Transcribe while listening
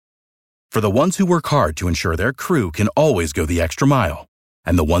For the ones who work hard to ensure their crew can always go the extra mile,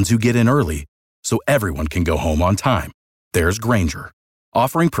 and the ones who get in early so everyone can go home on time, there's Grainger,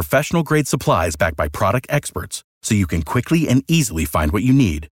 offering professional-grade supplies backed by product experts so you can quickly and easily find what you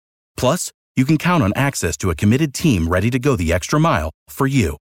need. Plus, you can count on access to a committed team ready to go the extra mile for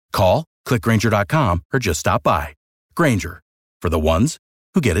you. Call, click Grainger.com, or just stop by. Grainger, for the ones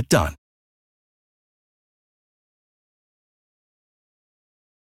who get it done.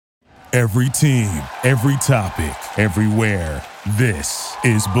 Every team, every topic, everywhere. This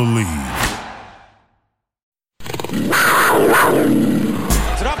is Believe. It's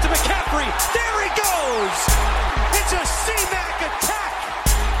off to McCaffrey. There he goes. It's a C-Mac attack.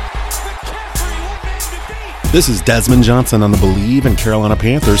 McCaffrey, one man to beat. This is Desmond Johnson on the Believe in Carolina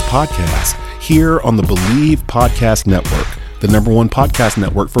Panthers podcast, here on the Believe Podcast Network, the #1 podcast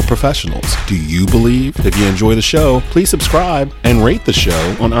network for professionals. Do you believe? If you enjoy the show, please subscribe and rate the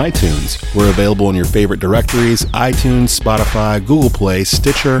show on iTunes. We're available in your favorite directories: iTunes, Spotify, Google Play,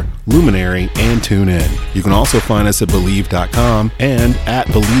 Stitcher, Luminary, and TuneIn. You can also find us at Believe.com and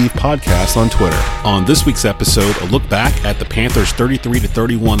at Believe Podcast on Twitter. On this week's episode, a look back at the Panthers'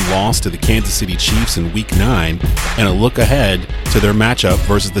 33-31 loss to the Kansas City Chiefs in Week 9, and a look ahead to their matchup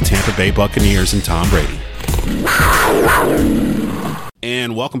versus the Tampa Bay Buccaneers and Tom Brady.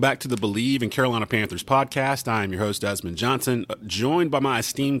 And welcome back to the Believe in Carolina Panthers podcast. I am your host, Desmond Johnson, joined by my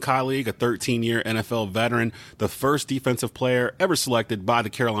esteemed colleague, a 13-year NFL veteran, the first defensive player ever selected by the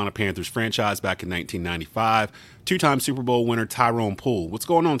Carolina Panthers franchise back in 1995, two-time Super Bowl winner Tyrone Poole. What's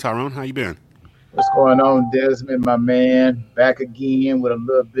going on, Tyrone? How you been? What's going on, Desmond, my man? Back again with a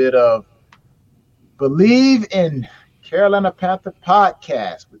little bit of Believe in Carolina Panther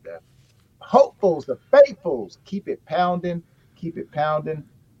podcast with the hopefuls, the faithfuls. Keep it pounding,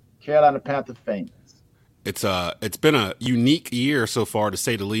 Carolina Panther fans. It's been a unique year so far, to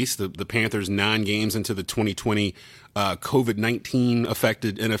say the least. The Panthers 9 games into the 2020 COVID-19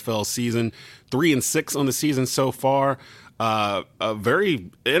 affected NFL season, 3-6 on the season so far. A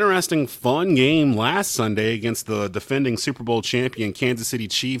very interesting, fun game last Sunday against the defending Super Bowl champion Kansas City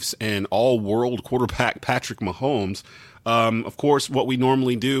Chiefs and all-world quarterback Patrick Mahomes. Of course, what we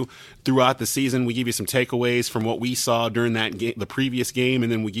normally do throughout the season, we give you some takeaways from what we saw during that game, the previous game,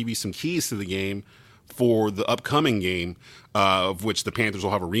 and then we give you some keys to the game for the upcoming game, of which the Panthers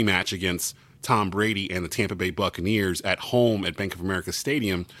will have a rematch against Tom Brady and the Tampa Bay Buccaneers at home at Bank of America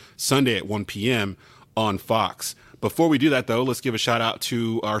Stadium Sunday at 1 p.m. on Fox. Before we do that, though, let's give a shout out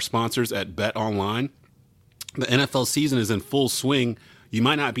to our sponsors at Bet Online. The NFL season is in full swing. You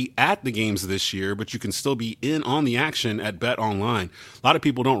might not be at the games this year, but you can still be in on the action at Bet Online. A lot of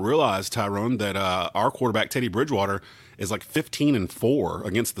people don't realize, Tyrone, that our quarterback, Teddy Bridgewater, is like 15-4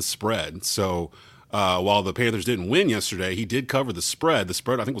 against the spread. So while the Panthers didn't win yesterday, he did cover the spread. The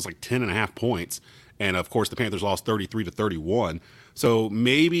spread, I think, was like 10.5 points. And, of course, the Panthers lost 33-31. So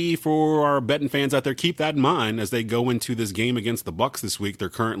maybe for our betting fans out there, keep that in mind as they go into this game against the Bucs this week. They're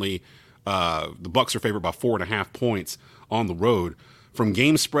currently the Bucs are favored by 4.5 points on the road. From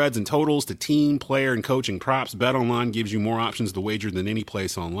game spreads and totals to team, player, and coaching props, BetOnline gives you more options to wager than any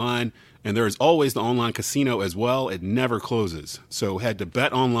place online. And there is always the online casino as well. It never closes. So head to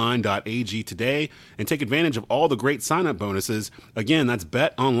betonline.ag today and take advantage of all the great sign-up bonuses. Again, that's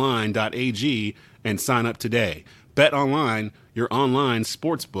betonline.ag and sign up today. BetOnline, your online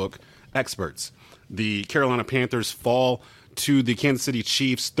sportsbook experts. The Carolina Panthers fall to the Kansas City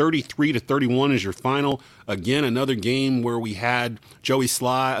Chiefs. 33-31 is your final. Again, another game where we had Joey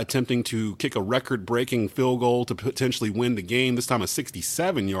Sly attempting to kick a record-breaking field goal to potentially win the game, this time a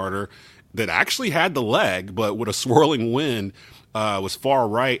 67-yarder that actually had the leg, but with a swirling wind was far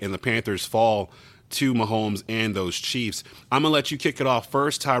right, and the Panthers fall to Mahomes and those Chiefs. I'm going to let you kick it off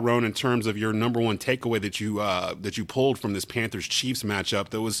first, Tyrone, in terms of your number one takeaway that you pulled from this Panthers-Chiefs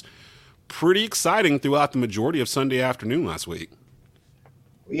matchup that was pretty exciting throughout the majority of Sunday afternoon last week.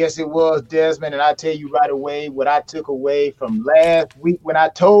 Yes, it was, Desmond, and I tell you right away what I took away from last week when I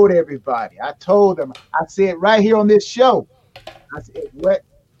told everybody. I told them, I said right here on this show, I said what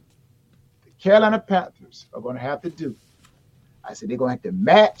the Carolina Panthers are going to have to do. I said they're going to have to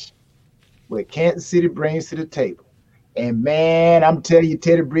match what Kansas City brings to the table. And, man, I'm telling you,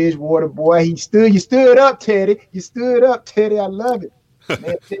 Teddy Bridgewater, boy, you stood up, Teddy. You stood up, Teddy. I love it.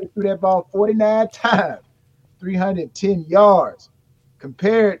 Man, Teddy threw that ball 49 times, 310 yards,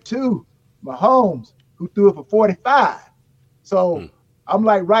 compared to Mahomes, who threw it for 45. So I'm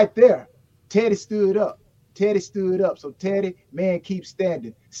like right there. Teddy stood up. So, Teddy, man, keep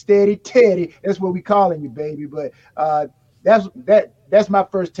standing. Steady Teddy. That's what we calling you, baby. But that's my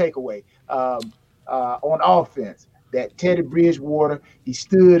first takeaway on offense. That Teddy Bridgewater, he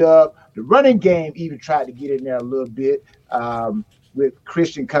stood up. The running game even tried to get in there a little bit with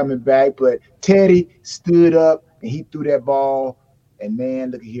Christian coming back, but Teddy stood up and he threw that ball. And,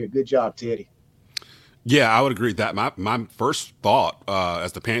 man, look at here. Good job, Teddy. Yeah, I would agree with that. My first thought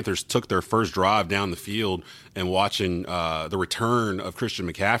as the Panthers took their first drive down the field and watching the return of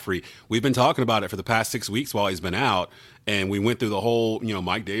Christian McCaffrey, we've been talking about it for the past 6 weeks while he's been out, and we went through the whole,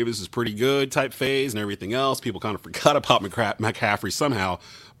 Mike Davis is pretty good type phase and everything else. People kind of forgot about McCaffrey somehow,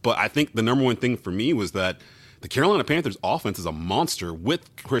 but I think the number one thing for me was that the Carolina Panthers offense is a monster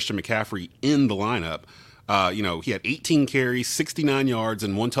with Christian McCaffrey in the lineup. He had 18 carries, 69 yards,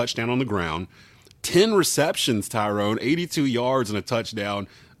 and 1 touchdown on the ground. 10 receptions, Tyrone, 82 yards and a touchdown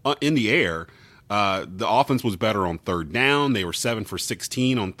in the air. The offense was better on third down. They were 7 for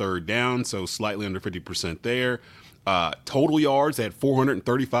 16 on third down, so slightly under 50% there. Total yards, they had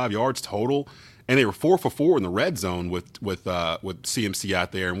 435 yards total, and they were 4 for 4 in the red zone with CMC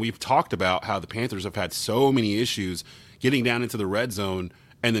out there. And we've talked about how the Panthers have had so many issues getting down into the red zone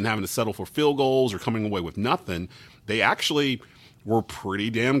and then having to settle for field goals or coming away with nothing. They actually were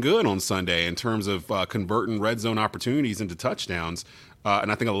pretty damn good on Sunday in terms of converting red zone opportunities into touchdowns.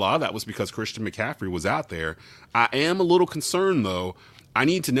 And I think a lot of that was because Christian McCaffrey was out there. I am a little concerned, though. I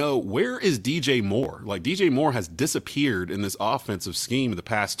need to know, where is DJ Moore? Like, DJ Moore has disappeared in this offensive scheme in the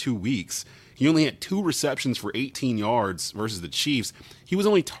past 2 weeks. He only had 2 receptions for 18 yards versus the Chiefs. He was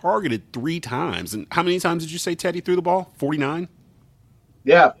only targeted 3 times. And how many times did you say Teddy threw the ball? 49?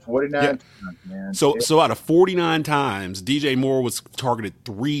 Yeah, 49 times, man. So out of 49 times, DJ Moore was targeted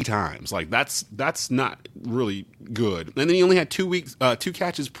 3 times. Like, that's not really good. And then he only had 2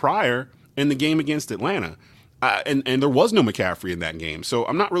 catches prior in the game against Atlanta. And there was no McCaffrey in that game. So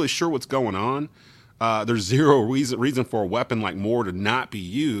I'm not really sure what's going on. There's zero reason for a weapon like Moore to not be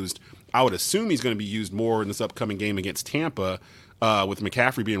used. I would assume he's going to be used more in this upcoming game against Tampa with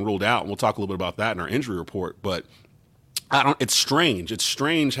McCaffrey being ruled out. And we'll talk a little bit about that in our injury report. But it's strange. It's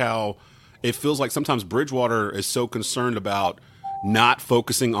strange how it feels like sometimes Bridgewater is so concerned about not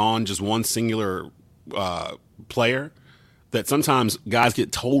focusing on just one singular player that sometimes guys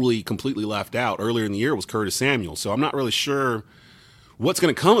get completely left out. Earlier in the year was Curtis Samuel. So I'm not really sure what's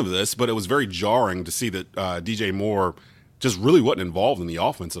going to come of this, but it was very jarring to see that DJ Moore just really wasn't involved in the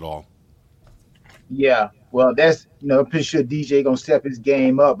offense at all. Yeah, well, that's, I'm pretty sure DJ going to step his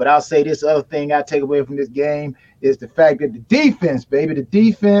game up. But I'll say this other thing I take away from this game is the fact that the defense, baby,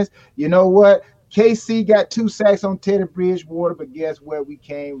 you know what? KC got 2 sacks on Teddy Bridgewater, but guess what? We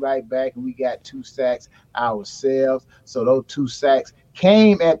came right back and we got 2 sacks ourselves. So those 2 sacks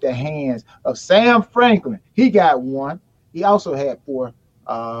came at the hands of Sam Franklin. He got 1. He also had 4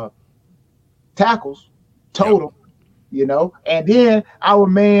 tackles total, And then our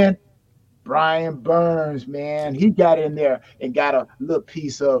man, Brian Burns, man, he got in there and got a little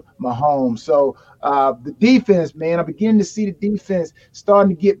piece of Mahomes. So the defense, man, I'm beginning to see the defense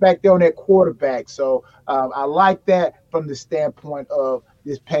starting to get back there on that quarterback. So I like that from the standpoint of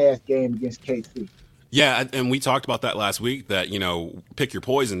this past game against KC. Yeah, and we talked about that last week, that, pick your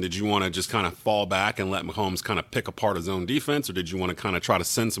poison. Did you want to just kind of fall back and let Mahomes kind of pick apart his own defense, or did you want to kind of try to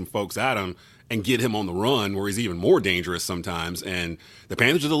send some folks at him and get him on the run where he's even more dangerous sometimes? And the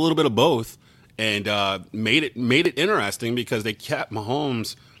Panthers did a little bit of both and made it interesting because they kept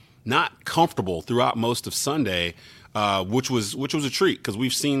Mahomes not comfortable throughout most of Sunday, which was a treat because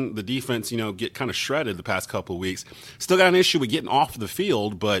we've seen the defense, get kind of shredded the past couple of weeks. Still got an issue with getting off the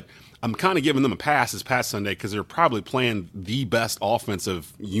field, but I'm kind of giving them a pass this past Sunday because they're probably playing the best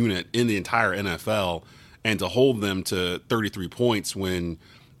offensive unit in the entire NFL, and to hold them to 33 points when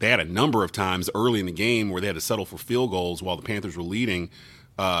they had a number of times early in the game where they had to settle for field goals while the Panthers were leading.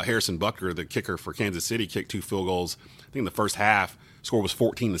 Harrison Butker, the kicker for Kansas City, kicked 2 field goals. I think in the first half, score was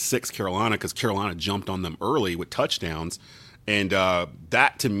 14-6 Carolina because Carolina jumped on them early with touchdowns. And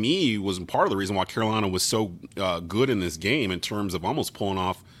that, to me, was part of the reason why Carolina was so good in this game in terms of almost pulling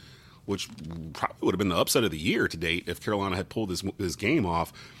off, which probably would have been the upset of the year to date if Carolina had pulled this game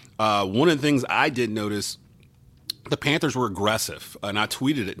off. One of the things I did notice, the Panthers were aggressive, and I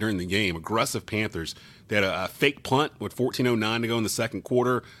tweeted it during the game. Aggressive Panthers. They had a fake punt with 14:09 to go in the second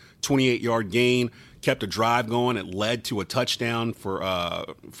quarter, 28-yard gain, kept a drive going. It led to a touchdown for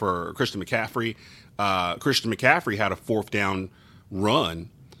Christian McCaffrey. Christian McCaffrey had a 4th down run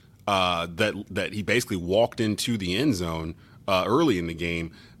that he basically walked into the end zone early in the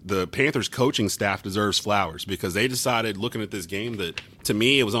game. The Panthers coaching staff deserves flowers because they decided, looking at this game, that to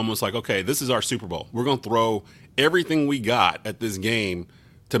me it was almost like, okay, this is our Super Bowl. We're going to throw everything we got at this game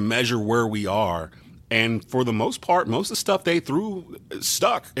to measure where we are. And for the most part, most of the stuff they threw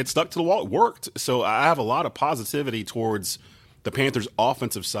stuck. It stuck to the wall. It worked. So I have a lot of positivity towards the Panthers'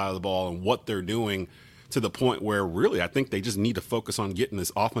 offensive side of the ball and what they're doing, to the point where really I think they just need to focus on getting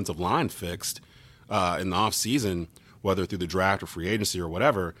this offensive line fixed in the offseason, whether through the draft or free agency or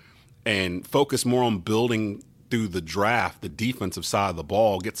whatever, and focus more on building through the draft the defensive side of the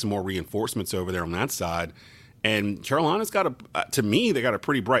ball, get some more reinforcements over there on that side. And Carolina's got to me, they got a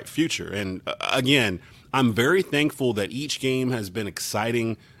pretty bright future. And again, I'm very thankful that each game has been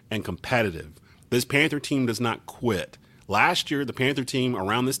exciting and competitive. This Panther team does not quit. Last year, the Panther team,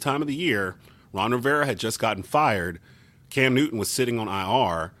 around this time of the year, Ron Rivera had just gotten fired. Cam Newton was sitting on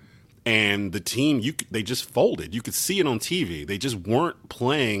IR, and the team, they just folded. You could see it on TV. They just weren't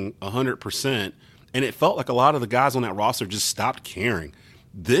playing 100%, and it felt like a lot of the guys on that roster just stopped caring.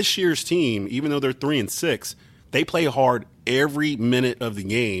 This year's team, even though they're 3-6, they play hard every minute of the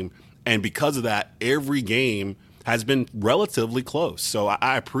game, and because of that, every game has been relatively close. So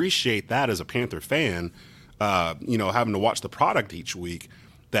I appreciate that as a Panther fan, having to watch the product each week,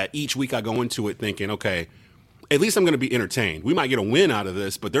 that each week I go into it thinking, okay, at least I'm going to be entertained. We might get a win out of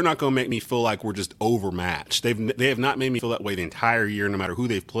this, but they're not going to make me feel like we're just overmatched. They have not made me feel that way the entire year, no matter who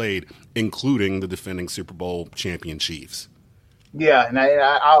they've played, including the defending Super Bowl champion Chiefs. Yeah, and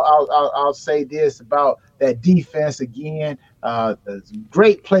I'll say this about that defense again.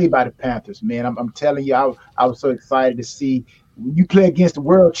 Great play by the Panthers, man. I'm telling you, I was so excited to see when you play against the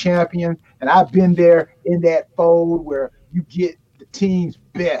world champion, and I've been there in that fold where you get the team's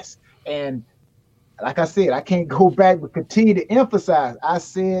best. And like I said, I can't go back but continue to emphasize. I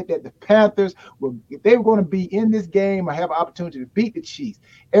said that the Panthers, if they were going to be in this game or have an opportunity to beat the Chiefs,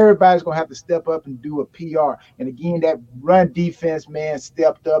 everybody's going to have to step up and do a PR. And again, that run defense, man,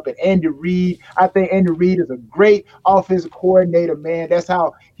 stepped up. And Andy Reid, I think Andy Reid is a great offensive coordinator, man. That's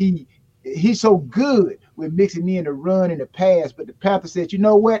how he's so good with mixing in the run and the pass. But the Panthers said, you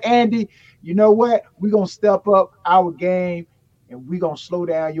know what, Andy, you know what? We're going to step up our game, and we're going to slow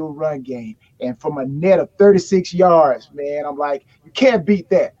down your run game. And from a net of 36 yards, man, I'm like, you can't beat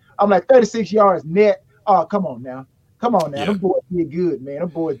that. I'm like, 36 yards net. Oh, come on now. Yeah. Them boys did good,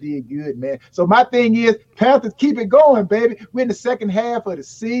 man. So my thing is, Panthers, keep it going, baby. We're in the second half of the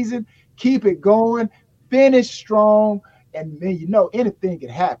season. Keep it going. Finish strong. And, man, anything can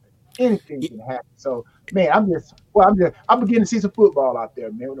happen. Anything can happen. So, man, I'm beginning to see some football out there,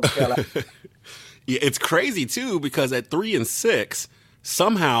 man. Yeah, it's crazy, too, because at 3-6,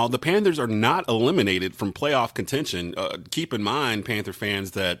 somehow the Panthers are not eliminated from playoff contention. Keep in mind, Panther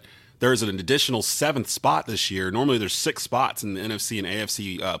fans, that there's an additional 7th spot this year. Normally there's 6 spots in the NFC and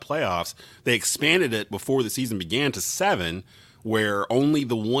AFC playoffs. They expanded it before the season began to 7, where only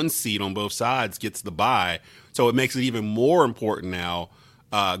the 1 seed on both sides gets the bye. So it makes it even more important now,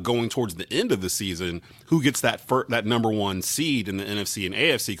 going towards the end of the season, who gets that number 1 seed in the NFC and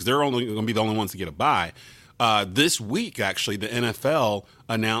AFC, because they're only going to be the only ones to get a bye. This week, actually, the NFL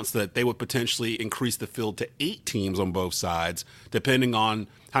announced that they would potentially increase the field to 8 teams on both sides, depending on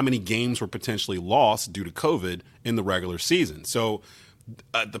how many games were potentially lost due to COVID in the regular season. So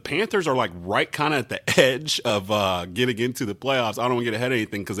the Panthers are like right kind of at the edge of getting into the playoffs. I don't want to get ahead of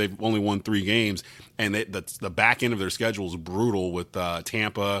anything because they've only won 3 games, and the back end of their schedule is brutal with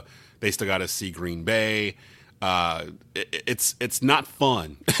Tampa. They still got to see Green Bay. It's not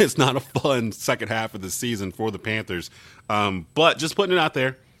fun. It's not a fun second half of the season for the Panthers. But just putting it out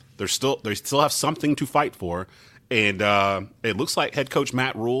there, they still have something to fight for. And it looks like head coach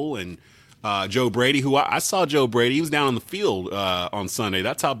Matt Rule and Joe Brady, who I saw Joe Brady, he was down on the field on Sunday.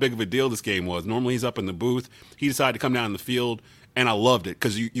 That's how big of a deal this game was. Normally he's up in the booth. He decided to come down in the field, and I loved it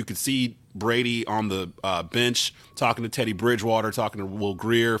because you could see Brady on the bench talking to Teddy Bridgewater, talking to Will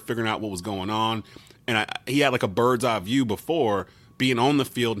Grier, figuring out what was going on. And he had like a bird's eye view before. Being on the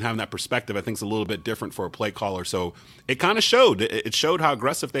field and having that perspective, I think, is a little bit different for a play caller. So it kind of showed. It showed how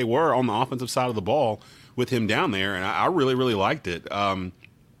aggressive they were on the offensive side of the ball with him down there, and I really, really liked it.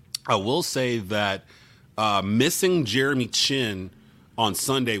 I will say that missing Jeremy Chinn on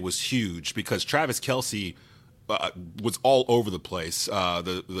Sunday was huge because Travis Kelce was all over the place.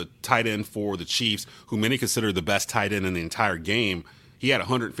 The tight end for the Chiefs, who many consider the best tight end in the entire game, he had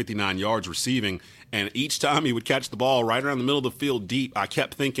 159 yards receiving, and each time he would catch the ball right around the middle of the field deep, I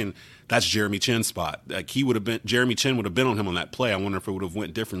kept thinking, that's Jeremy Chinn's spot. Like Jeremy Chinn would have been on him on that play. I wonder if it would have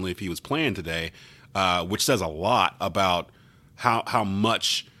went differently if he was playing today, which says a lot about how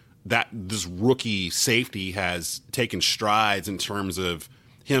much that this rookie safety has taken strides in terms of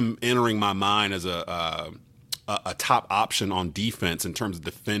him entering my mind as a top option on defense in terms of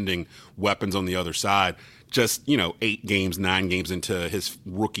defending weapons on the other side. Just, 8 games, 9 games into his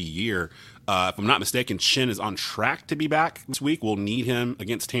rookie year. If I'm not mistaken, Chinn is on track to be back this week. We'll need him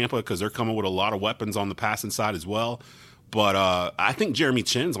against Tampa because they're coming with a lot of weapons on the passing side as well. But I think Jeremy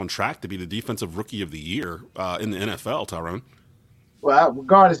Chinn's on track to be the defensive rookie of the year in the NFL, Tyrone. Well,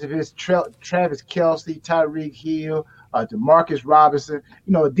 regardless if it's Travis Kelce, Tyreek Hill, Demarcus Robinson,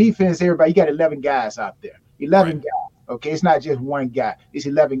 defense, everybody, you got 11 guys out there. 11 guys. Okay, it's not just one guy. It's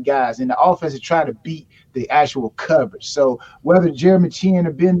 11 guys. And the offense is trying to beat the actual coverage. So whether Jeremy Chinn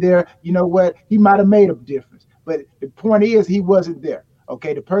had been there, you know what? He might have made a difference. But the point is he wasn't there.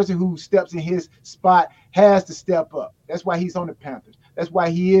 Okay, the person who steps in his spot has to step up. That's why he's on the Panthers. That's why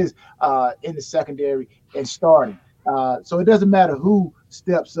he is in the secondary and starting. So it doesn't matter who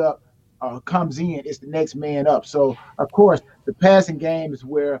steps up or comes in, it's the next man up. So, of course, the passing game is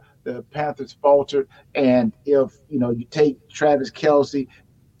where the Panthers faltered. And if, you take Travis Kelce,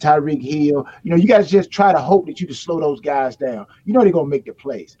 Tyreek Hill, you got to just try to hope that you can slow those guys down. They're going to make the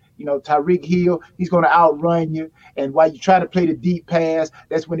plays. Tyreek Hill, he's going to outrun you. And while you try to play the deep pass,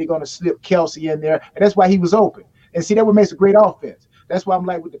 that's when they're going to slip Kelce in there. And that's why he was open. And see, that what makes a great offense. That's why I'm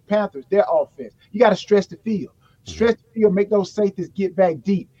like with the Panthers, their offense. You got to stretch the field. Stretch the field, make those safeties get back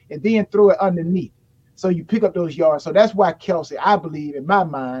deep, and then throw it underneath. So you pick up those yards. So that's why Kelce, I believe, in my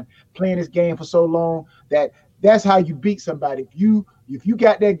mind, playing this game for so long, that's how you beat somebody. If you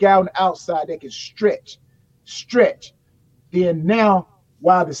got that guy on the outside that can stretch, then now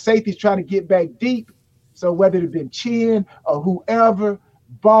while the safety's trying to get back deep, so whether it's been Chinn or whoever,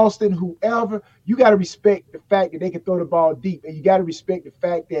 Boston, whoever, you got to respect the fact that they can throw the ball deep, and you got to respect the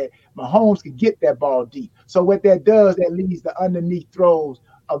fact that Mahomes can get that ball deep. So what that does, that leaves the underneath throws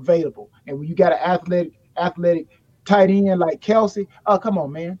available. And when you got an athletic tight end like Kelce, oh, come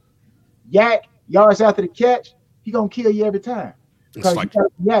on, man. Yak, yards after the catch, he going to kill you every time. Because you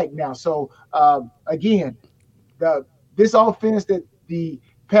got Yak now. So, again, this offense that the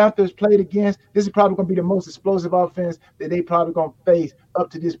Panthers played against, this is probably going to be the most explosive offense that they probably going to face up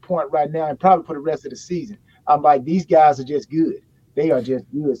to this point right now and probably for the rest of the season. I'm like, these guys are just good. They are just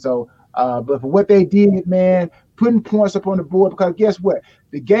good. So, but for what they did, man, putting points up on the board, because guess what?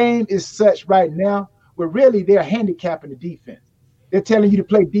 The game is such right now where really they're handicapping the defense. They're telling you to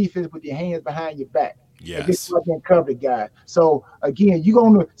play defense with your hands behind your back. Yes. And cover the guy. So, again, you're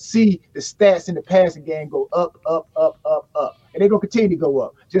going to see the stats in the passing game go up, up, up, up, up. And they're going to continue to go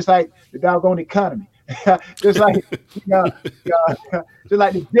up, just like the doggone economy. just like just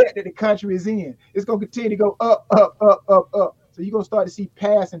like the debt that the country is in. It's going to continue to go up, up, up, up, up. So you're going to start to see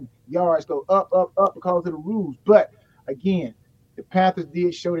passing yards go up, up, up because of the rules. But, again, the Panthers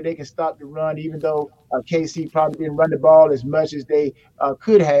did show that they can stop the run, even though KC probably didn't run the ball as much as they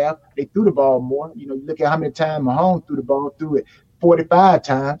could have. They threw the ball more. You look at how many times Mahomes threw it 45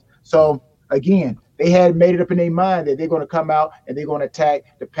 times. So, again, they had made it up in their mind that they're going to come out and they're going to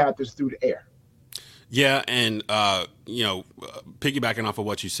attack the Panthers through the air. Yeah, and, piggybacking off of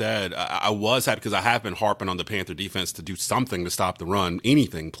what you said, I was happy because I have been harping on the Panther defense to do something to stop the run,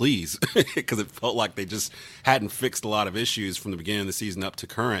 anything, please, because it felt like they just hadn't fixed a lot of issues from the beginning of the season up to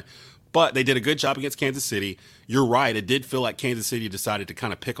current. But they did a good job against Kansas City. You're right. It did feel like Kansas City decided to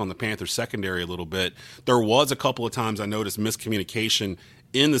kind of pick on the Panthers secondary a little bit. There was a couple of times I noticed miscommunication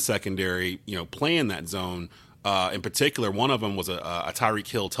in the secondary, playing that zone. In particular, one of them was a Tyreek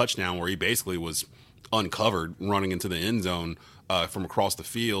Hill touchdown where he basically was uncovered running into the end zone from across the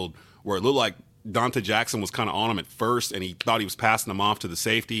field, where it looked like Dante Jackson was kind of on him at first, and he thought he was passing him off to the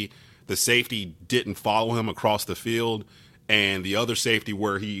safety. The safety didn't follow him across the field, and the other safety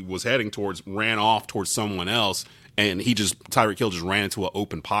where he was heading towards ran off towards someone else, and Tyreek Hill just ran into an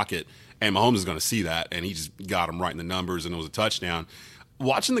open pocket, and Mahomes is going to see that, and he just got him right in the numbers, and it was a touchdown.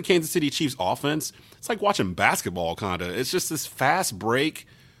 Watching the Kansas City Chiefs offense, it's like watching basketball, kind of. It's just this fast break,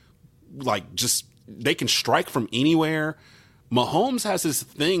 they can strike from anywhere. Mahomes has this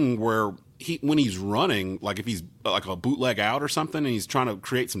thing where when he's running, like if he's like a bootleg out or something and he's trying to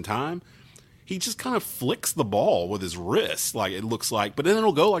create some time, he just kind of flicks the ball with his wrist, like it looks like, but then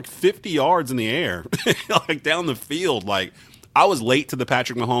it'll go like 50 yards in the air, like down the field. Like, I was late to the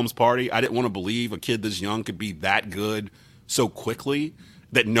Patrick Mahomes party. I didn't want to believe a kid this young could be that good so quickly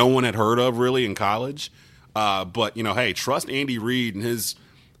that no one had heard of really in college. But, hey, trust Andy Reid and his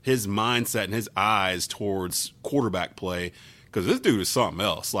mindset and his eyes towards quarterback play, because this dude is something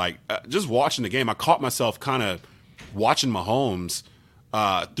else. Like, just watching the game, I caught myself kind of watching Mahomes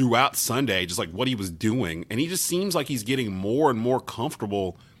throughout Sunday, just like what he was doing. And he just seems like he's getting more and more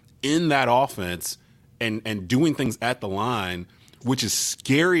comfortable in that offense and doing things at the line, which is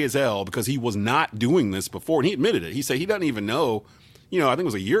scary as hell because he was not doing this before. And he admitted it. He said he doesn't even know. I think it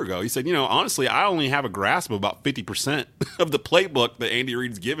was a year ago. He said, honestly, I only have a grasp of about 50% of the playbook that Andy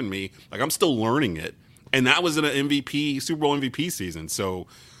Reid's given me. Like, I'm still learning it. And that was in an Super Bowl MVP season. So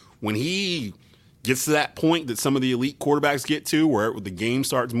when he gets to that point that some of the elite quarterbacks get to, where the game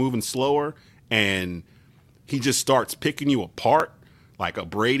starts moving slower and he just starts picking you apart, like a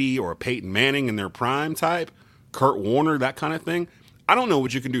Brady or a Peyton Manning in their prime type, Kurt Warner, that kind of thing. I don't know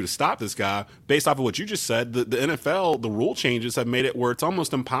what you can do to stop this guy. Based off of what you just said, the NFL, the rule changes have made it where it's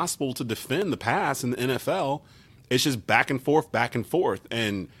almost impossible to defend the pass in the NFL. It's just back and forth.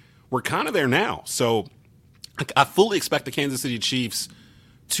 And we're kind of there now. So I fully expect the Kansas City Chiefs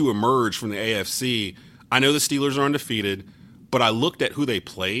to emerge from the AFC. I know the Steelers are undefeated, but I looked at who they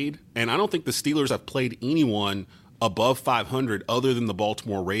played, and I don't think the Steelers have played anyone above 500 other than the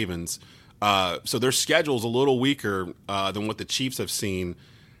Baltimore Ravens. So their schedule's a little weaker than what the Chiefs have seen.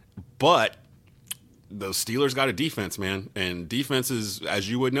 But the Steelers got a defense, man. And defenses, as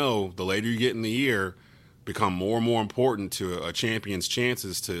you would know, the later you get in the year, become more and more important to a champion's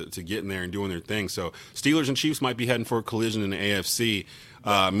chances to get in there and doing their thing. So Steelers and Chiefs might be heading for a collision in the AFC.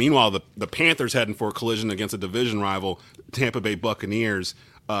 Meanwhile, the Panthers heading for a collision against a division rival, Tampa Bay Buccaneers,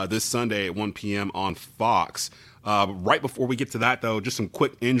 this Sunday at 1 p.m. on Fox. Right before we get to that, though, just some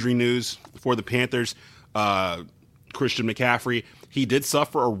quick injury news for the Panthers. Christian McCaffrey, he did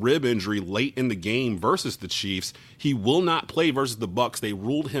suffer a rib injury late in the game versus the Chiefs. He will not play versus the Bucs. They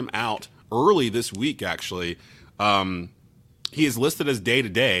ruled him out early this week, actually. He is listed as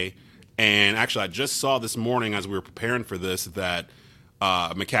day-to-day, and actually I just saw this morning as we were preparing for this that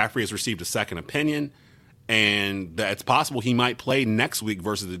McCaffrey has received a second opinion, and that it's possible he might play next week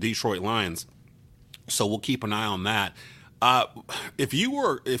versus the Detroit Lions. So we'll keep an eye on that. If you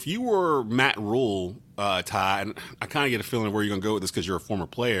were Matt Rule, Ty, and I kind of get a feeling of where you're going to go with this because you're a former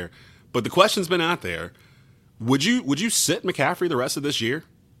player, but the question's been out there. Would you sit McCaffrey the rest of this year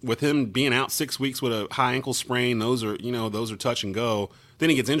with him being out 6 weeks with a high ankle sprain? Those are touch and go. Then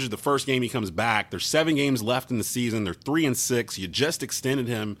he gets injured the first game he comes back. There's 7 games left in the season. They're 3-6. You just extended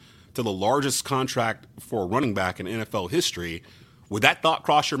him to the largest contract for a running back in NFL history. Would that thought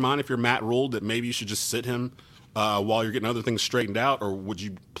cross your mind if you're Matt Rule that maybe you should just sit him while you're getting other things straightened out, or would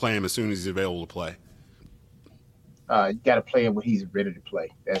you play him as soon as he's available to play? You got to play him when he's ready to play.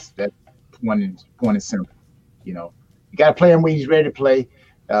 That's one and simple. You got to play him when he's ready to play.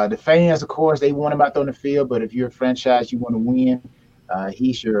 The fans, of course, they want him out there on the field, but if you're a franchise, you want to win.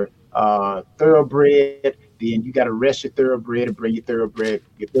 He's your thoroughbred. Then you got to rest your thoroughbred and bring your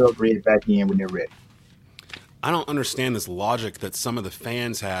thoroughbred back in when they're ready. I don't understand this logic that some of the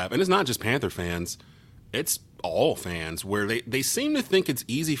fans have, and it's not just Panther fans, it's all fans, where they seem to think it's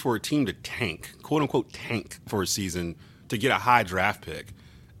easy for a team to tank, quote unquote tank for a season to get a high draft pick.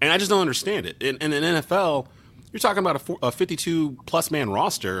 And I just don't understand it. In an NFL, you're talking about a 52-plus man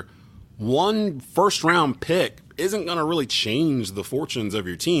roster. One first-round pick isn't going to really change the fortunes of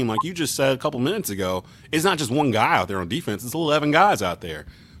your team. Like you just said a couple minutes ago, it's not just one guy out there on defense. It's 11 guys out there.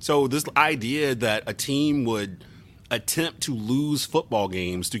 So this idea that a team would attempt to lose football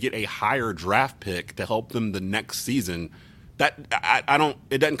games to get a higher draft pick to help them the next season, that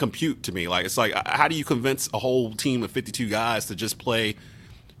it doesn't compute to me. Like, it's like, how do you convince a whole team of 52 guys to just go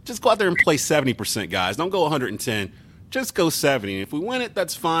out there and play 70% guys? Don't go 110. Just go 70. If we win it,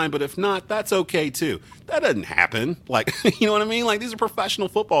 that's fine. But if not, that's okay too. That doesn't happen. Like, you know what I mean? Like, these are professional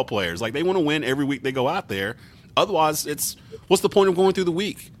football players. Like, they want to win every week they go out there. Otherwise, what's the point of going through the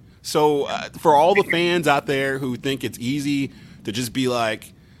week? So for all the fans out there who think it's easy to just be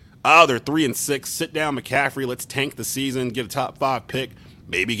like, oh, they're 3-6, sit down McCaffrey, let's tank the season, get a top 5 pick,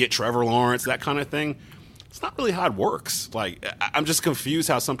 maybe get Trevor Lawrence, that kind of thing. It's not really how it works. Like, I'm just confused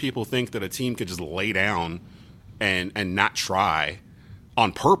how some people think that a team could just lay down and not try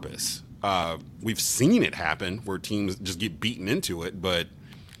on purpose. We've seen it happen where teams just get beaten into it, but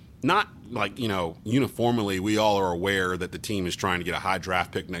not like, uniformly we all are aware that the team is trying to get a high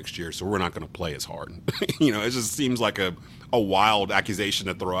draft pick next year, so we're not going to play as hard. It just seems like a wild accusation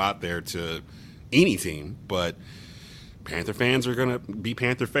to throw out there to any team, but Panther fans are going to be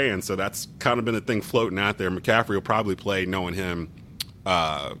Panther fans, so that's kind of been the thing floating out there. McCaffrey will probably play, knowing him,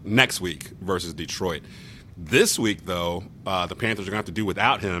 next week versus Detroit. This week, though, the Panthers are going to have to do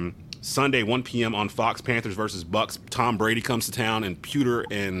without him. Sunday, 1 p.m. on Fox, Panthers versus Bucs. Tom Brady comes to town in pewter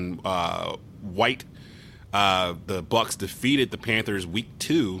and white. The Bucs defeated the Panthers week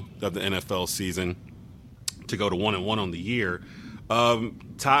 2 of the NFL season to go to 1-1 on the year.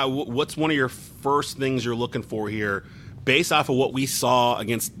 Ty, what's one of your first things you're looking for here? Based off of what we saw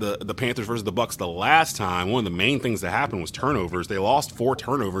against the Panthers versus the Bucs the last time, one of the main things that happened was turnovers. They lost 4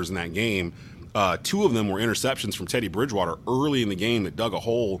 turnovers in that game. 2 of them were interceptions from Teddy Bridgewater early in the game that dug a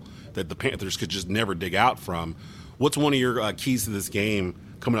hole that the Panthers could just never dig out from. What's one of your keys to this game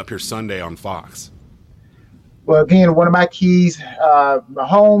coming up here Sunday on Fox? But again, one of my keys,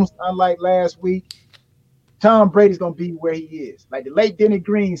 Mahomes, unlike last week, Tom Brady's going to be where he is. Like the late Denny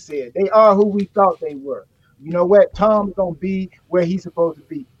Green said, they are who we thought they were. You know what? Tom is going to be where he's supposed to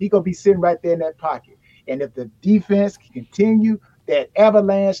be. He's going to be sitting right there in that pocket. And if the defense can continue that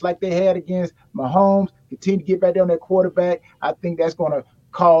avalanche like they had against Mahomes, continue to get back there on that quarterback, I think that's going to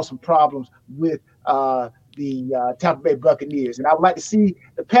cause some problems with the Tampa Bay Buccaneers. And I would like to see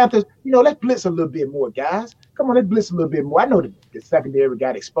the Panthers, let's blitz a little bit more, guys. Come on, let's blitz a little bit more. I know the secondary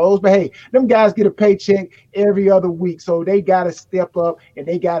got exposed, but hey, them guys get a paycheck every other week, so they got to step up and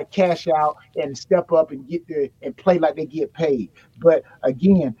they got to cash out and step up and get there and play like they get paid. But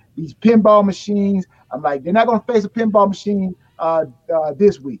again, these pinball machines, I'm like, they're not going to face a pinball machine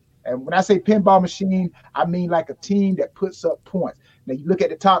this week. And when I say pinball machine, I mean like a team that puts up points. Now, you look at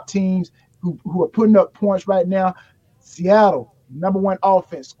the top teams who are putting up points right now. Seattle, number one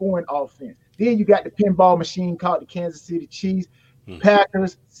offense, scoring offense. Then you got the pinball machine called the Kansas City Chiefs,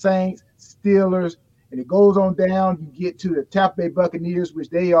 Packers, Saints, Steelers, and it goes on down. You get to the Tampa Bay Buccaneers, which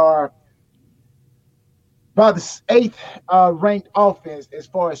they are about the 8th ranked offense as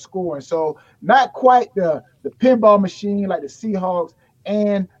far as scoring. So not quite the pinball machine like the Seahawks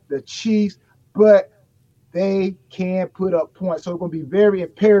and the Chiefs, but they can put up points. So it's going to be very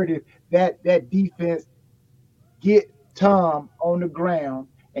imperative that defense get Tom on the ground.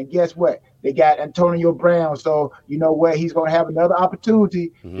 And guess what? They got Antonio Brown. So you know what? He's going to have another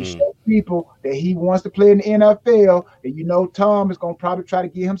opportunity to show people that he wants to play in the NFL. And Tom is going to probably try to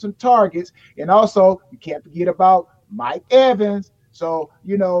get him some targets. And also, you can't forget about Mike Evans. So,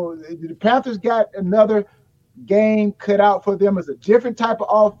 the Panthers got another game cut out for them as a different type of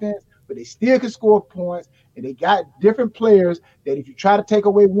offense, but they still can score points. And they got different players that if you try to take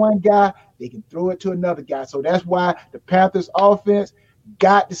away one guy, they can throw it to another guy. So that's why the Panthers offense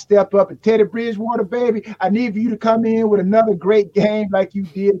got to step up. And Teddy Bridgewater, baby, I need for you to come in with another great game like you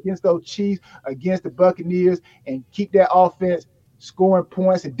did against those Chiefs, against the Buccaneers, and keep that offense scoring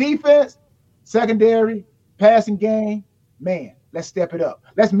points. And defense, secondary, passing game, man, let's step it up.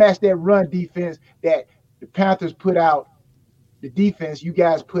 Let's match that run defense that the Panthers put out, the defense you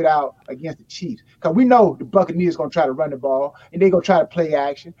guys put out against the Chiefs. Because we know the Buccaneers going to try to run the ball, and they're going to try to play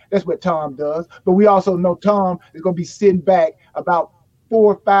action. That's what Tom does. But we also know Tom is going to be sitting back about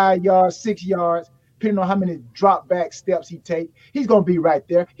 4 or 5 yards, 6 yards, depending on how many drop back steps he takes. He's going to be right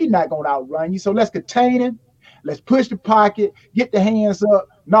there. He's not going to outrun you. So let's contain him. Let's push the pocket, get the hands up,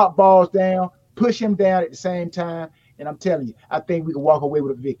 knock balls down, push him down at the same time. And I'm telling you, I think we can walk away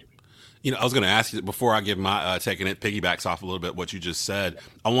with a victory. I was going to ask you before I give my taking it piggybacks off a little bit what you just said.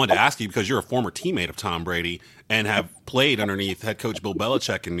 I wanted to ask you because you're a former teammate of Tom Brady and have played underneath head coach Bill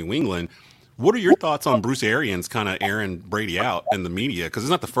Belichick in New England. What are your thoughts on Bruce Arians kind of airing Brady out in the media? Because it's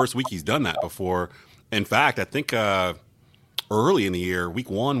not the first week he's done that before. In fact, I think early in the year,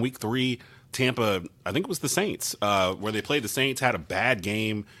 week 1, week 3, Tampa, I think it was the Saints, where they played the Saints, had a bad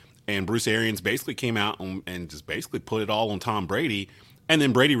game, and Bruce Arians basically came out and just basically put it all on Tom Brady. And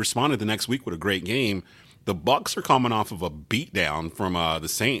then Brady responded the next week with a great game. The Bucs are coming off of a beatdown from the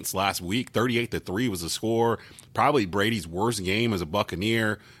Saints last week. 38-3 was the score. Probably Brady's worst game as a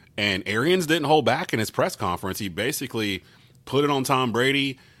Buccaneer. And Arians didn't hold back in his press conference. He basically put it on Tom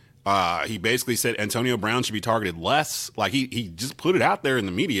Brady. He basically said Antonio Brown should be targeted less. Like he just put it out there in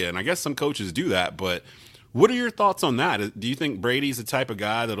the media. And I guess some coaches do that. But what are your thoughts on that? Do you think Brady's the type of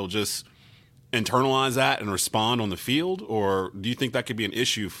guy that'll just internalize that and respond on the field, or do you think that could be an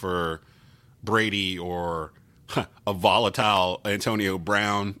issue for Brady or a volatile Antonio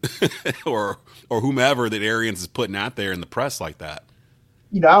Brown or whomever that Arians is putting out there in the press like that?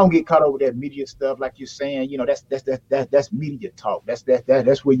 I don't get caught up with that media stuff like you're saying. That's media talk.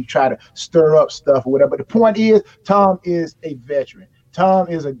 That's where you try to stir up stuff or whatever. But the point is, Tom is a veteran. Tom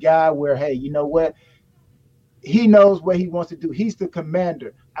is a guy where, hey, you know what? He knows what he wants to do. He's the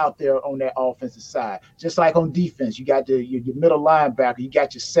commander out there on that offensive side. Just like on defense, you got your middle linebacker, you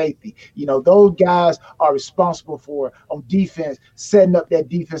got your safety. Those guys are responsible for, on defense, setting up that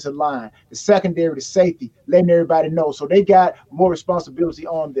defensive line. The secondary, the safety, letting everybody know. So they got more responsibility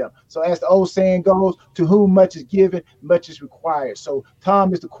on them. So as the old saying goes, to whom much is given, much is required. So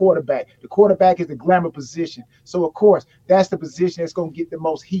Tom is the quarterback. The quarterback is the glamour position. So, of course, that's the position that's going to get the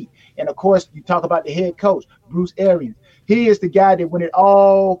most heat. And, of course, you talk about the head coach, Bruce Arians. He is the guy that when it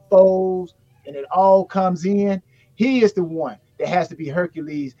all folds and it all comes in, he is the one that has to be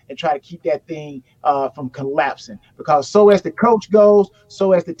Hercules and try to keep that thing from collapsing. Because so as the coach goes,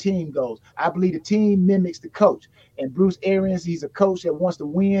 so as the team goes. I believe the team mimics the coach. And Bruce Arians, he's a coach that wants to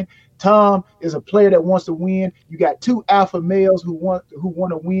win. Tom is a player that wants to win. You got two alpha males who want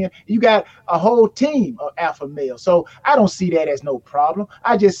to win. You got a whole team of alpha males. So I don't see that as no problem.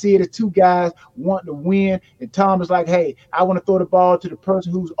 I just see it as two guys wanting to win. And Tom is like, hey, I want to throw the ball to the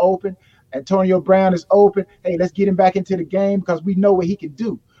person who's open. Antonio Brown is open. Hey, let's get him back into the game because we know what he can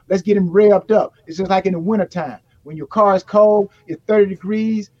do. Let's get him revved up. It's just like in the wintertime. When your car is cold, it's 30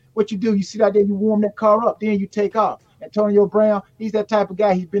 degrees. What you do, you sit out there, you warm that car up, then you take off. Antonio Brown, he's that type of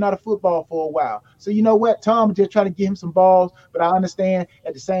guy. He's been out of football for a while. So you know what? Tom is just trying to get him some balls, but I understand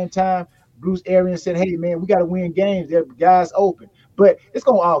at the same time, Bruce Arians said, hey, man, we got to win games. There are guys open. But it's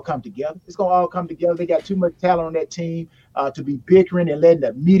going to all come together. It's going to all come together. They got too much talent on that team to be bickering and letting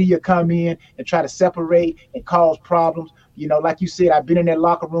the media come in and try to separate and cause problems. You know, like you said, I've been in that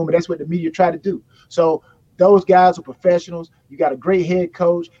locker room, and that's what the media try to do. So those guys are professionals. You got a great head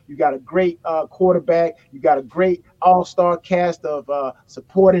coach. You got a great quarterback. You got a great all-star cast of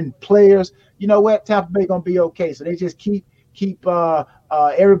supporting players. You know what? Tampa Bay going to be okay. So they just keep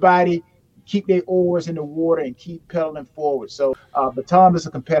everybody – keep their oars in the water and keep pedaling forward. So, but Tom is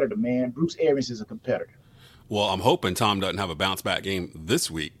a competitor, man. Bruce Arians is a competitor. Well, I'm hoping Tom doesn't have a bounce-back game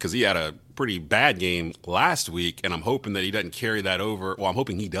this week because he had a pretty bad game last week, and I'm hoping that he doesn't carry that over. Well, I'm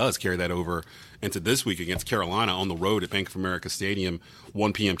hoping he does carry that over into this week against Carolina on the road at Bank of America Stadium,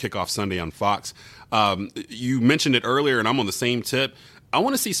 1 p.m. kickoff Sunday on Fox. You mentioned it earlier, and I'm on the same tip. I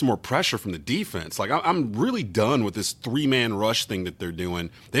want to see some more pressure from the defense. Like, I'm really done with this three-man rush thing that they're doing.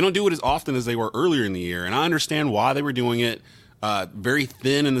 They don't do it as often as they were earlier in the year, and I understand why they were doing it. Very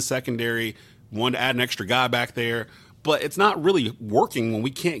thin in the secondary, wanted to add an extra guy back there, but it's not really working when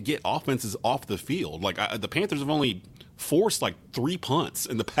we can't get offenses off the field. Like, the Panthers have only forced, 3 punts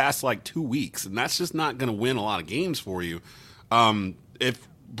in the past, 2 weeks, and that's just not going to win a lot of games for you. If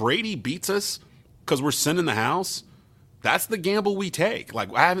Brady beats us because we're sending the house, that's the gamble we take.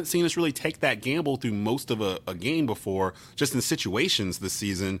 I haven't seen us really take that gamble through most of a game before, just in situations this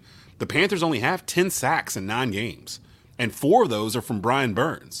season. The Panthers only have 10 sacks in 9 games, and 4 of those are from Brian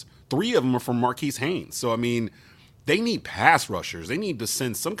Burns. 3 of them are from Marquise Haynes. So, I mean, they need pass rushers. They need to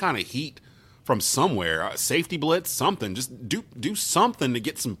send some kind of heat from somewhere, a safety blitz, something. Just do something to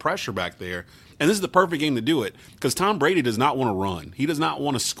get some pressure back there. And this is the perfect game to do it because Tom Brady does not want to run. He does not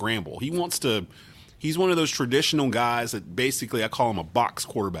want to scramble. He's one of those traditional guys that basically I call him a box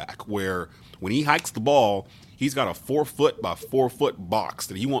quarterback, where when he hikes the ball, he's got a 4-foot by 4-foot box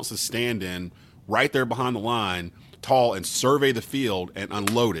that he wants to stand in right there behind the line, tall, and survey the field and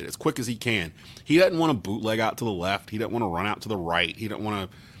unload it as quick as he can. He doesn't want to bootleg out to the left. He doesn't want to run out to the right. He doesn't want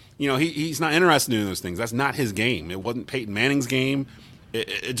to, he's not interested in those things. That's not his game. It wasn't Peyton Manning's game.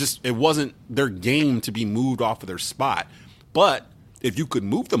 It wasn't their game to be moved off of their spot. But if you could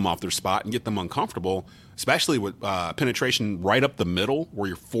move them off their spot and get them uncomfortable, especially with penetration right up the middle where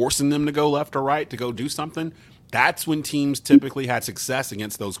you're forcing them to go left or right to go do something, that's when teams typically had success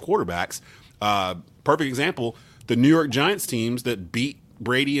against those quarterbacks. Perfect example, the New York Giants teams that beat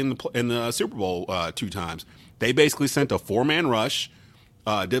Brady in the Super Bowl 2 times. They basically sent a 4-man rush,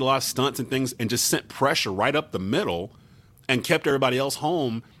 did a lot of stunts and things, and just sent pressure right up the middle and kept everybody else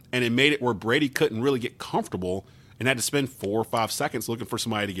home, and it made it where Brady couldn't really get comfortable and had to spend 4 or 5 seconds looking for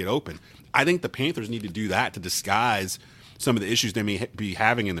somebody to get open. I think the Panthers need to do that to disguise some of the issues they may be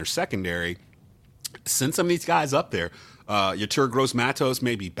having in their secondary. Send some of these guys up there. Yetur Gross-Matos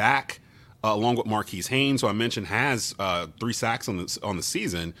may be back along with Marquise Haynes, who I mentioned has 3 sacks on the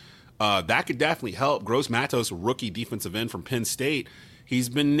season. That could definitely help. Gross-Matos, rookie defensive end from Penn State, he's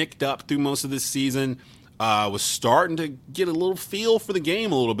been nicked up through most of this season. Was starting to get a little feel for the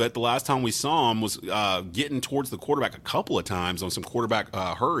game a little bit. The last time we saw him was getting towards the quarterback a couple of times on some quarterback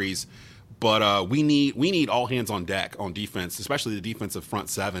hurries. But we need all hands on deck on defense, especially the defensive front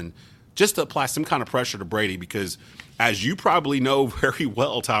 7, just to apply some kind of pressure to Brady because, as you probably know very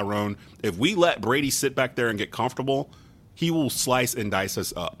well, Tyrone, if we let Brady sit back there and get comfortable, he will slice and dice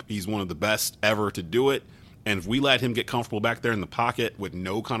us up. He's one of the best ever to do it. And if we let him get comfortable back there in the pocket with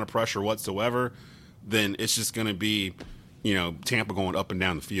no kind of pressure whatsoever, then it's just going to be, Tampa going up and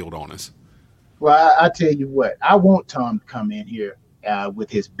down the field on us. Well, I tell you what, I want Tom to come in here with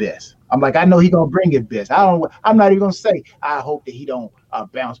his best. I know he's going to bring his best. I'm not even going to say I hope that he don't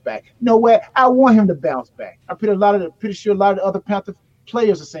bounce back. You know what? I want him to bounce back. I'm pretty sure a lot of the other Panther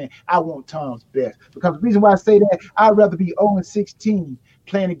players are saying I want Tom's best. Because the reason why I say that, I'd rather be 0-16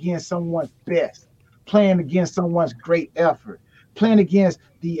 playing against someone's best, playing against someone's great effort, playing against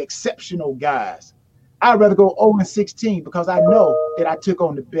the exceptional guys. I'd rather go 0-16 because I know that I took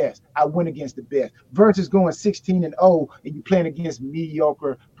on the best. I went against the best versus going 16-0 and you playing against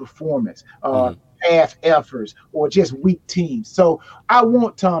mediocre performance, half efforts, or just weak teams. So I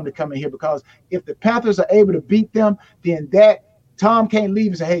want Tom to come in here because if the Panthers are able to beat them, then that Tom can't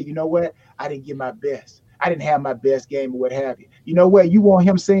leave and say, hey, you know what? I didn't give my best. I didn't have my best game or what have you. You know what? You want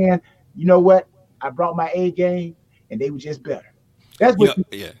him saying, you know what? I brought my A game and they were just better. That's what,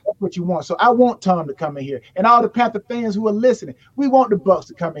 that's what you want. So I want Tom to come in here. And all the Panther fans who are listening, we want the Bucs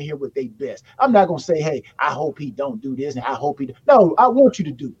to come in here with their best. I'm not going to say, hey, I hope he don't do this and I hope he do. No, I want you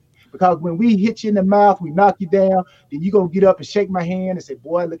to do it. Because when we hit you in the mouth, we knock you down, then you're going to get up and shake my hand and say,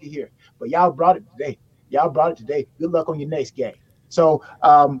 boy, look at here. But y'all brought it today. Good luck on your next game. So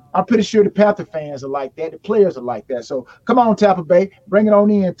I'm pretty sure the Panther fans are like that. The players are like that. So come on, Tampa Bay. Bring it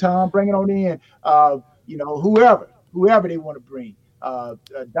on in, Tom. Bring it on in, whoever they want to bring.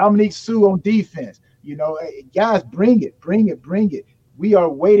 Dominique Sue on defense. Guys, bring it. We are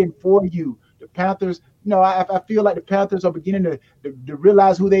waiting for you. The Panthers, I feel like the Panthers are beginning to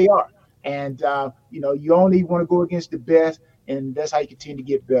realize who they are. And, you only want to go against the best, and that's how you continue to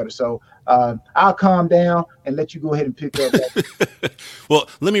get better. So I'll calm down and let you go ahead and pick up. Well,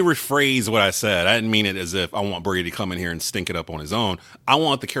 let me rephrase what I said. I didn't mean it as if I want Brady to come in here and stink it up on his own. I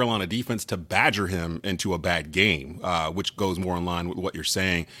want the Carolina defense to badger him into a bad game, which goes more in line with what you're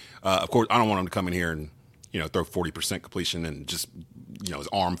saying. Of course, I don't want him to come in here and, throw 40% completion and just, his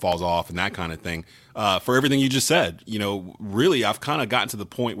arm falls off and that kind of thing. For everything you just said, really, I've kind of gotten to the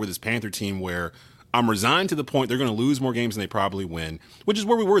point where this Panther team where I'm resigned to the point they're going to lose more games than they probably win, which is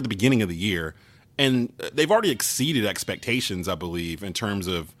where we were at the beginning of the year. And they've already exceeded expectations, I believe, in terms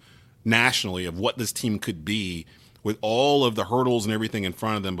of nationally of what this team could be with all of the hurdles and everything in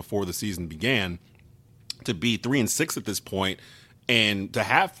front of them before the season began. To be 3-6 at this point and to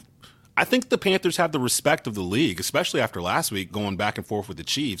have, I think the Panthers have the respect of the league, especially after last week going back and forth with the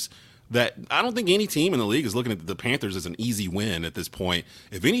Chiefs, that I don't think any team in the league is looking at the Panthers as an easy win at this point.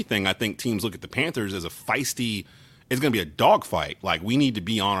 If anything, I think teams look at the Panthers as a feisty, it's going to be a dogfight. Like, we need to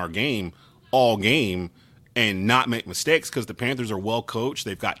be on our game all game and not make mistakes because the Panthers are well coached.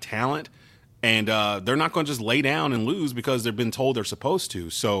 They've got talent, and they're not going to just lay down and lose because they've been told they're supposed to.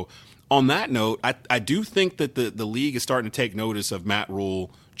 So on that note, I do think that the league is starting to take notice of Matt Rule,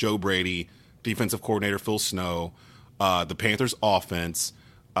 Joe Brady, defensive coordinator Phil Snow, the Panthers offense,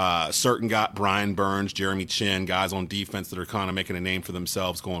 certain guy, Brian Burns, Jeremy Chin, guys on defense that are kind of making a name for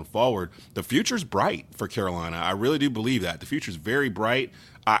themselves going forward. The future's bright for Carolina. I really do believe that. The future's very bright.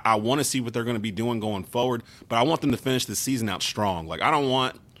 I want to see what they're going to be doing going forward, but I want them to finish the season out strong. Like, I don't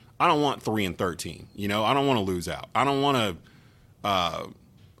want 3-13. I don't want to lose out. I don't want to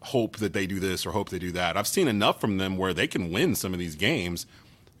hope that they do this or hope they do that. I've seen enough from them where they can win some of these games.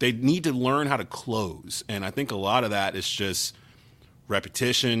 They need to learn how to close, and I think a lot of that is just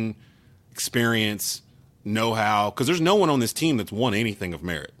repetition, experience, know-how, because there's no one on this team that's won anything of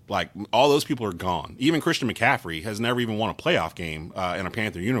merit. Like, all those people are gone. Even Christian McCaffrey has never even won a playoff game in a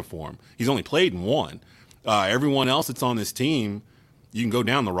Panther uniform. He's only played in one. Everyone else that's on this team, you can go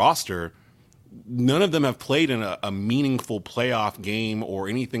down the roster, none of them have played in a meaningful playoff game or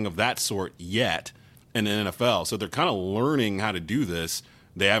anything of that sort yet in the NFL. So they're kind of learning how to do this.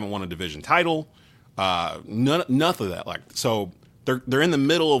 They haven't won a division title, none of that. So they're in the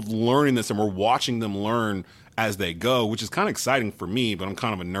middle of learning this, and we're watching them learn as they go, which is kind of exciting for me, but I'm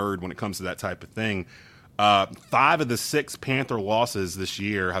kind of a nerd when it comes to that type of thing. 5 of the 6 Panther losses this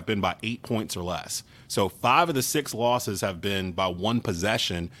year have been by 8 points or less. So 5 of the 6 losses have been by 1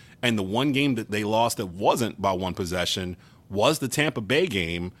 possession, and the one game that they lost that wasn't by 1 possession was the Tampa Bay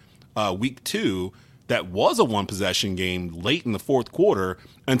game, week 2, that was a 1-possession game late in the fourth quarter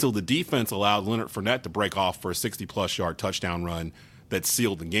until the defense allowed Leonard Fournette to break off for a 60-plus yard touchdown run that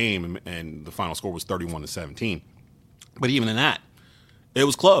sealed the game, and the final score was 31-17. But even in that, it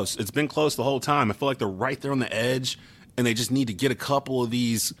was close. It's been close the whole time. I feel like they're right there on the edge, and they just need to get a couple of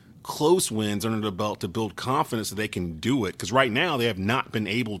these close wins under the belt to build confidence that they can do it, because right now they have not been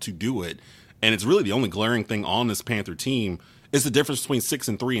able to do it, and it's really the only glaring thing on this Panther team is the difference between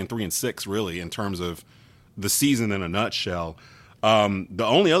 6-3 and 3-6, really, in terms of the season in a nutshell. The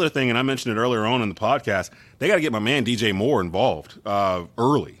only other thing, and I mentioned it earlier on in the podcast, they got to get my man DJ Moore involved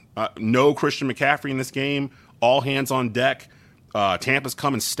early. No Christian McCaffrey in this game. All hands on deck. Tampa's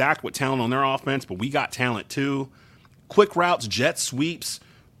coming stacked with talent on their offense, but we got talent too. Quick routes, jet sweeps,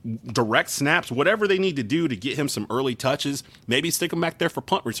 direct snaps, whatever they need to do to get him some early touches. Maybe stick him back there for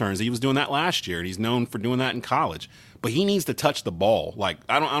punt returns. He was doing that last year, and he's known for doing that in college. But he needs to touch the ball. Like,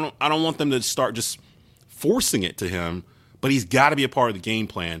 I don't want them to start just forcing it to him, but he's got to be a part of the game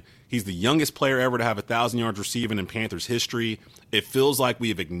plan. He's the youngest player ever to have 1,000 yards receiving in Panthers history. It feels like we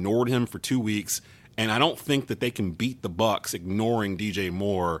have ignored him for 2 weeks, and I don't think that they can beat the Bucs ignoring DJ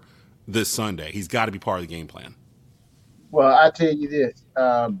Moore this Sunday. He's got to be part of the game plan. Well, I tell you this,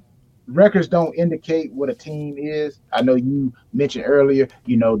 records don't indicate what a team is. I know you mentioned earlier,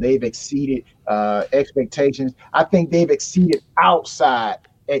 they've exceeded expectations. I think they've exceeded outside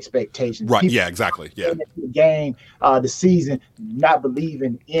expectations. Right. People yeah, exactly. Yeah. The game, the season, not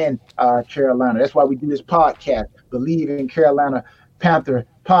believing in Carolina. That's why we do this podcast. Believe in Carolina Panther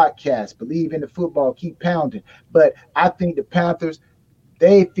podcast. Believe in the football. Keep pounding. But I think the Panthers,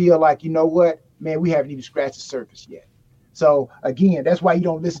 they feel like, you know what, man, we haven't even scratched the surface yet. So, again, that's why you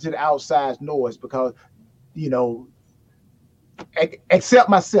don't listen to the outside noise because, except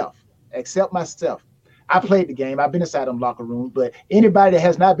myself. I played the game. I've been inside them locker rooms. But anybody that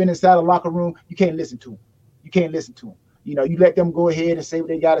has not been inside a locker room, you can't listen to them. You let them go ahead and say what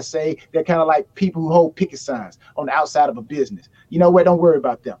they got to say. They're kind of like people who hold picket signs on the outside of a business. You know what? Don't worry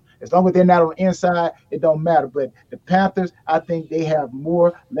about them. As long as they're not on the inside, it don't matter. But the Panthers, I think they have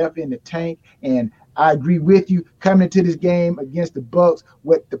more left in the tank. And I agree with you. Coming into this game against the Bucs,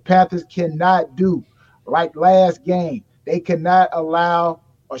 what the Panthers cannot do, like last game, they cannot allow,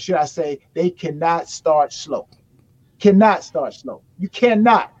 or should I say, they cannot start slow. You cannot start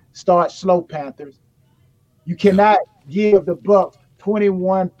slow, Panthers. You cannot give the Bucs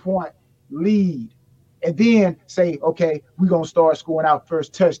 21-point lead and then say, okay, we're going to start scoring our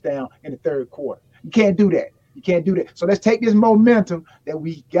first touchdown in the third quarter. You can't do that. So let's take this momentum that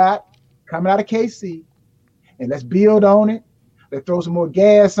we got coming out of KC, and let's build on it. Let's throw some more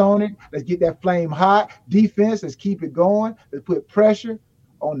gas on it. Let's get that flame hot. Defense, let's keep it going. Let's put pressure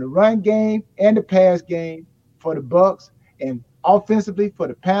on the run game and the pass game for the Bucs, and offensively for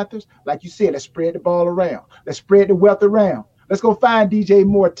the Panthers. Like you said, let's spread the ball around. Let's spread the wealth around. Let's go find DJ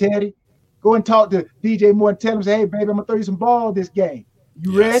Moore, Teddy. Go and talk to DJ Moore and tell him, say, hey, baby, I'm going to throw you some ball this game.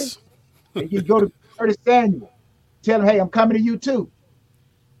 You ready? And you go to Curtis Samuel. Tell him, hey, I'm coming to you too.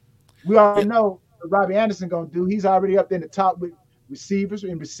 We already know what Robbie Anderson going to do. He's already up there in the top with receivers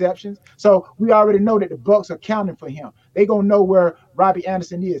and receptions. So we already know that the Bucs are counting for him. They're going to know where Robbie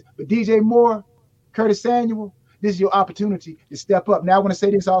Anderson is. But DJ Moore, Curtis Samuel, this is your opportunity to step up. Now I want to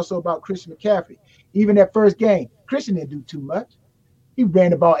say this also about Christian McCaffrey. Even that first game, Christian didn't do too much. He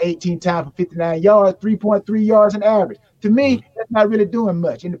ran the ball 18 times for 59 yards, 3.3 yards an average. To me, that's not really doing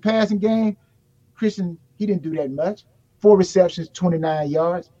much. In the passing game, Christian, he didn't do that much. 4 receptions, 29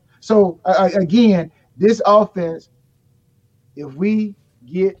 yards. So, again, this offense, if we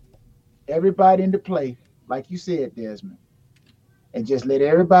get everybody into play, like you said, Desmond, and just let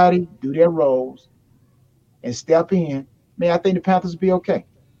everybody do their roles and step in, man, I think the Panthers will be okay.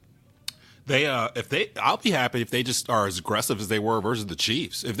 I'll be happy if they just are as aggressive as they were versus the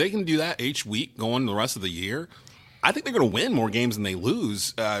Chiefs. If they can do that each week going the rest of the year, I think they're going to win more games than they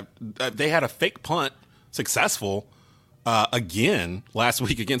lose. They had a fake punt successful again last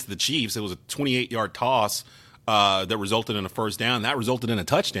week against the Chiefs. It was a 28-yard toss that resulted in a first down. That resulted in a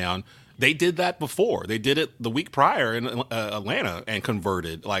touchdown. They did that before. They did it the week prior in Atlanta and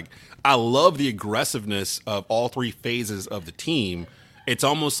converted. Like, I love the aggressiveness of all three phases of the team. It's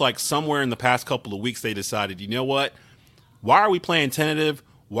almost like somewhere in the past couple of weeks they decided, you know what? Why are we playing tentative?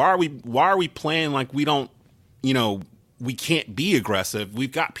 Why are we playing like we don't, we can't be aggressive?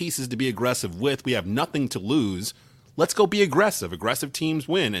 We've got pieces to be aggressive with. We have nothing to lose. Let's go be aggressive. Aggressive teams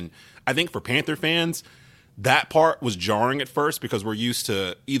win. And I think for Panther fans, that part was jarring at first because we're used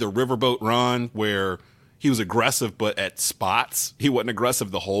to either Riverboat Ron, where he was aggressive, but at spots. He wasn't aggressive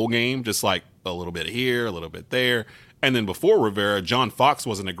the whole game, just like a little bit here, a little bit there. And then before Rivera, John Fox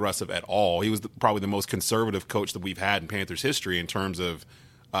wasn't aggressive at all. He was probably the most conservative coach that we've had in Panthers history in terms of,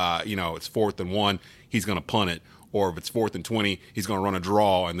 it's 4th and 1, he's going to punt it. Or if it's 4th and 20, he's going to run a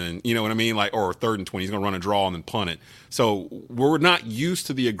draw and then, you know what I mean? Or 3rd and 20, he's going to run a draw and then punt it. So we're not used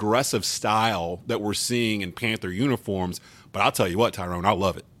to the aggressive style that we're seeing in Panther uniforms. But I'll tell you what, Tyrone, I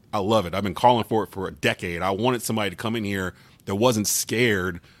love it. I've been calling for it for a decade. I wanted somebody to come in here that wasn't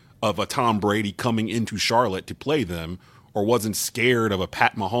scared of a Tom Brady coming into Charlotte to play them, or wasn't scared of a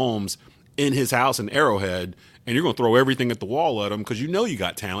Pat Mahomes in his house in Arrowhead, and you're going to throw everything at the wall at him because you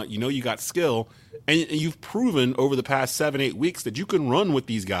got talent, you got skill, and you've proven over the past 7-8 weeks that you can run with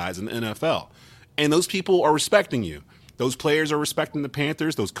these guys in the NFL. And those people are respecting you. Those players are respecting the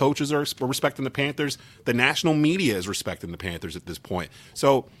Panthers. Those coaches are respecting the Panthers. The national media is respecting the Panthers at this point.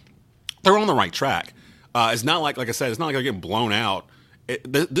 So they're on the right track. It's not like I said, it's not like they're getting blown out.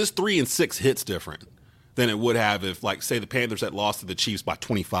 This 3-6 hits different than it would have if, say, the Panthers had lost to the Chiefs by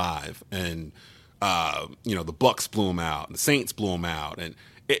 25 and The Bucks blew them out, and the Saints blew them out, and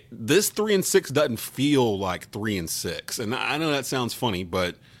this 3-6 doesn't feel like 3-6. And I know that sounds funny,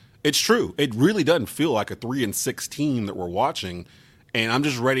 but it's true. It really doesn't feel like a 3-6 team that we're watching. And I'm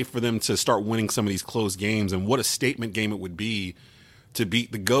just ready for them to start winning some of these close games. And what a statement game it would be to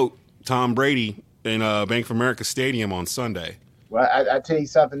beat the GOAT, Tom Brady, in Bank of America Stadium on Sunday. Well, I tell you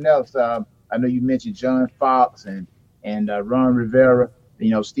something else. I know you mentioned John Fox and Ron Rivera.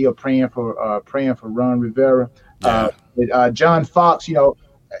 Still praying for Ron Rivera. John Fox,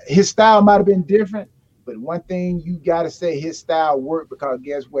 his style might have been different, but one thing you got to say, his style worked because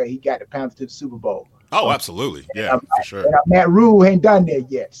guess what? He got the Panthers to the Super Bowl. Oh, absolutely. Yeah, for sure. And Matt Rule ain't done that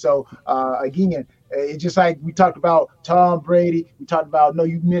yet. So, again, it's just like we talked about Tom Brady. We talked about,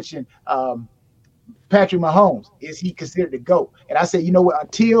 you mentioned Patrick Mahomes. Is he considered the GOAT? And I said, you know what?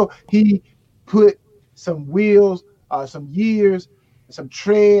 Until he put some wheels, some years, some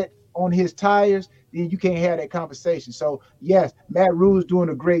tread on his tires, then you can't have that conversation. So, yes, Matt Rule's doing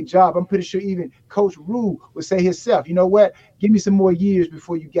a great job. I'm pretty sure even Coach Rule would say himself, you know what? Give me some more years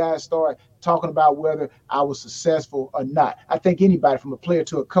before you guys start talking about whether I was successful or not. I think anybody from a player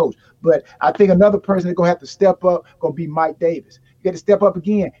to a coach. But I think another person that's going to have to step up going to be Mike Davis. You got to step up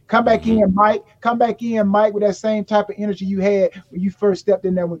again. Come back in, Mike. Come back in, Mike, with that same type of energy you had when you first stepped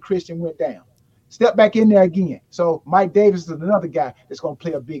in there when Christian went down. Step back in there again. So Mike Davis is another guy that's going to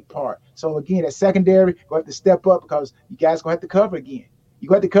play a big part. So, again, that secondary, going to have to step up because you guys going to have to cover again. You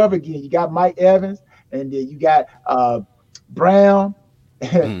got to cover again. You got Mike Evans, and then you got Brown.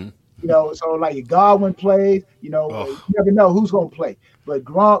 So like if Godwin plays, you never know who's going to play. But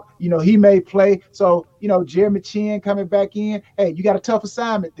Gronk, he may play. So, Jeremy Chin coming back in. Hey, you got a tough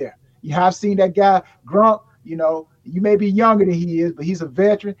assignment there. I've seen that guy, Gronk, you may be younger than he is, but he's a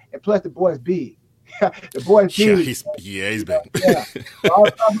veteran, and plus the boy's big. The boy's big. He's big. Yeah. All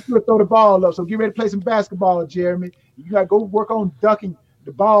the time to throw the ball up. So get ready to play some basketball, Jeremy. You got to go work on ducking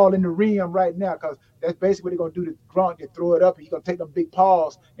the ball in the rim right now because that's basically what they're going to do to Gronk. They throw it up, and he's going to take them big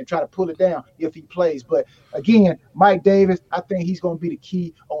paws and try to pull it down if he plays. But, again, Mike Davis, I think he's going to be the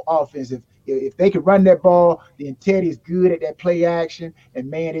key on offense. If they can run that ball, then Teddy is good at that play action.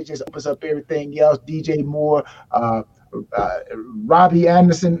 And, man, it just opens up everything else. DJ Moore, Robbie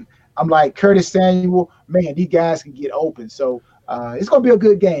Anderson, I'm like Curtis Samuel. Man, these guys can get open. So, it's going to be a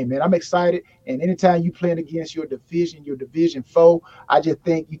good game, man. I'm excited. And anytime you playing against your division foe, I just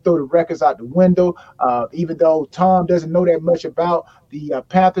think you throw the records out the window. Even though Tom doesn't know that much about the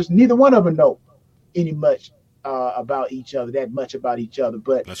Panthers, neither one of them know any much about each other,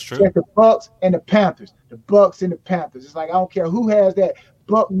 But that's true. The Bucks and the Panthers. It's like I don't care who has that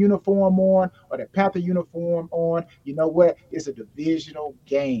Buck uniform on or the Panther uniform on. You know what? It's a divisional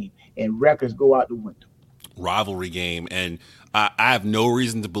game, and records go out the window. Rivalry game, and I have no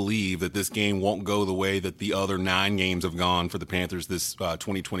reason to believe that this game won't go the way that the other 9 games have gone for the Panthers this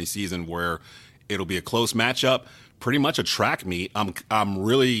 2020 season, where it'll be a close matchup, pretty much a track meet. I'm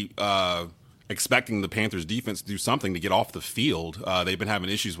really expecting the Panthers defense to do something to get off the field. They've been having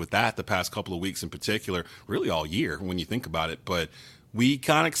issues with that the past couple of weeks in particular, really all year when you think about it, but we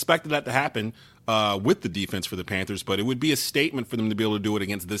kind of expected that to happen with the defense for the Panthers, but it would be a statement for them to be able to do it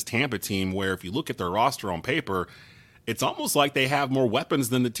against this Tampa team where if you look at their roster on paper, it's almost like they have more weapons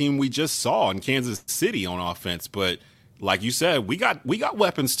than the team we just saw in Kansas City on offense. But like you said, we got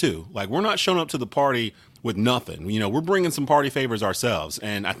weapons too. Like we're not showing up to the party with nothing. We're bringing some party favors ourselves.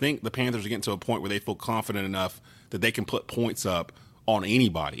 And I think the Panthers are getting to a point where they feel confident enough that they can put points up on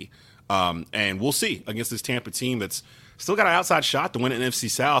anybody. And we'll see against this Tampa team that's still got an outside shot to win an NFC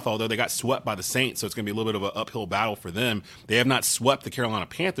South, although they got swept by the Saints, so it's going to be a little bit of an uphill battle for them. They have not swept the Carolina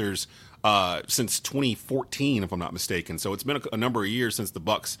Panthers since 2014, if I'm not mistaken. So it's been a number of years since the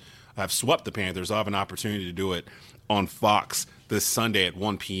Bucks have swept the Panthers. I'll have an opportunity to do it on Fox this Sunday at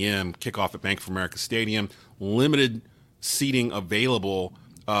 1 p.m., kickoff at Bank of America Stadium. Limited seating available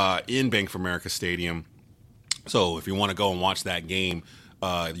in Bank of America Stadium. So if you want to go and watch that game,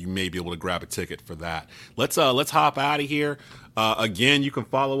 you may be able to grab a ticket for that. Let's hop out of here. Again, you can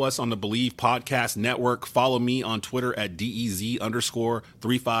follow us on the Believe Podcast Network. Follow me on Twitter at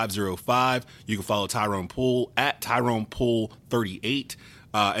DEZ_3505. You can follow Tyrone Poole at TyronePoole38.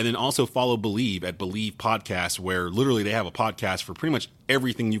 And then also follow Believe at Believe Podcast, where literally they have a podcast for pretty much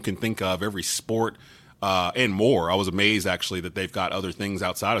everything you can think of, every sport, and more. I was amazed actually that they've got other things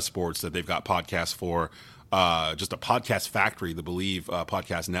outside of sports that they've got podcasts for. Just a podcast factory, the Believe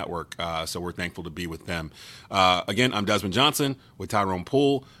Podcast Network. So we're thankful to be with them. Again, I'm Desmond Johnson with Tyrone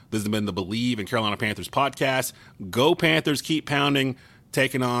Poole. This has been the Believe in Carolina Panthers podcast. Go Panthers, keep pounding,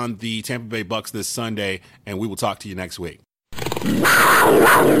 taking on the Tampa Bay Bucks this Sunday, and we will talk to you next week.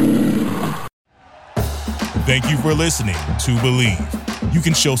 Thank you for listening to Believe. You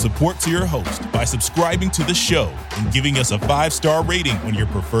can show support to your host by subscribing to the show and giving us a 5-star rating on your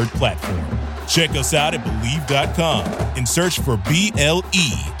preferred platform. Check us out at Believe.com and search for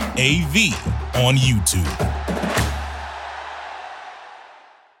BLEAV on YouTube.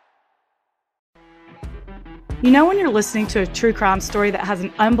 You know when you're listening to a true crime story that has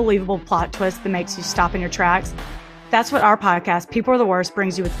an unbelievable plot twist that makes you stop in your tracks? That's what our podcast, People Are the Worst,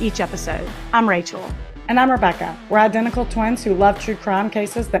 brings you with each episode. I'm Rachel. And I'm Rebecca. We're identical twins who love true crime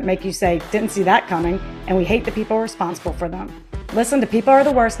cases that make you say, didn't see that coming, and we hate the people responsible for them. Listen to People Are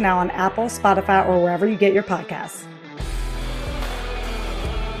the Worst now on Apple, Spotify, or wherever you get your podcasts.